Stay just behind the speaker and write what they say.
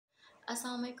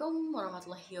Assalamualaikum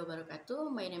warahmatullahi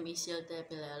wabarakatuh. My name is Jelita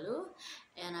Pelealu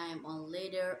and I am on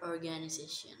Leader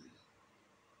Organization.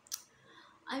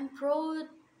 I'm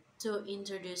proud to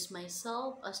introduce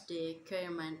myself as the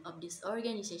chairman of this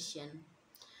organization.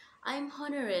 I'm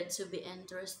honored to be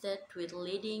entrusted with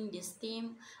leading this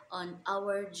team on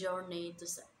our journey to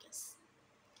success.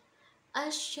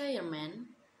 As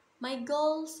chairman, my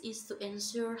goal is to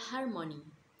ensure harmony,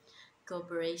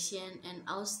 cooperation, and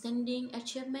outstanding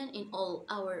achievement in all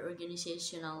our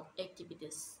organizational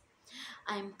activities.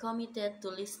 I'm committed to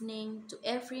listening to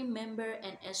every member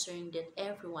and ensuring that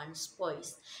everyone's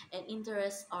voice and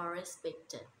interests are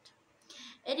respected.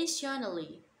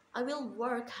 Additionally, I will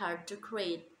work hard to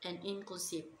create an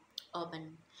inclusive,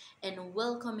 open, and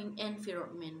welcoming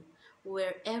environment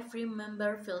where every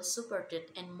member feels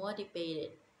supported and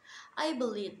motivated. I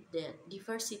believe that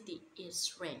diversity is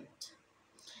strength.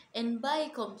 And by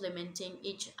complementing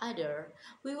each other,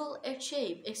 we will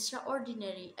achieve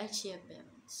extraordinary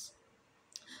achievements.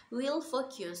 We will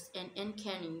focus on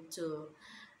enhancing to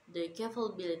the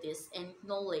capabilities and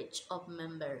knowledge of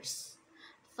members,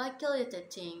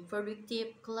 facilitating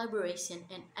productive collaboration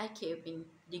and achieving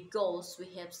the goals we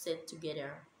have set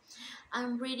together.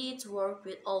 I'm ready to work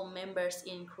with all members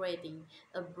in creating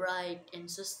a bright and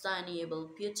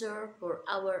sustainable future for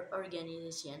our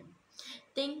organization.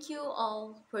 Thank you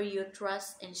all for your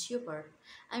trust and support.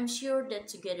 I'm sure that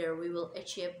together we will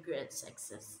achieve great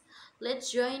success.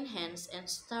 Let's join hands and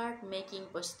start making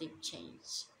positive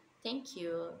change. Thank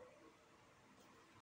you.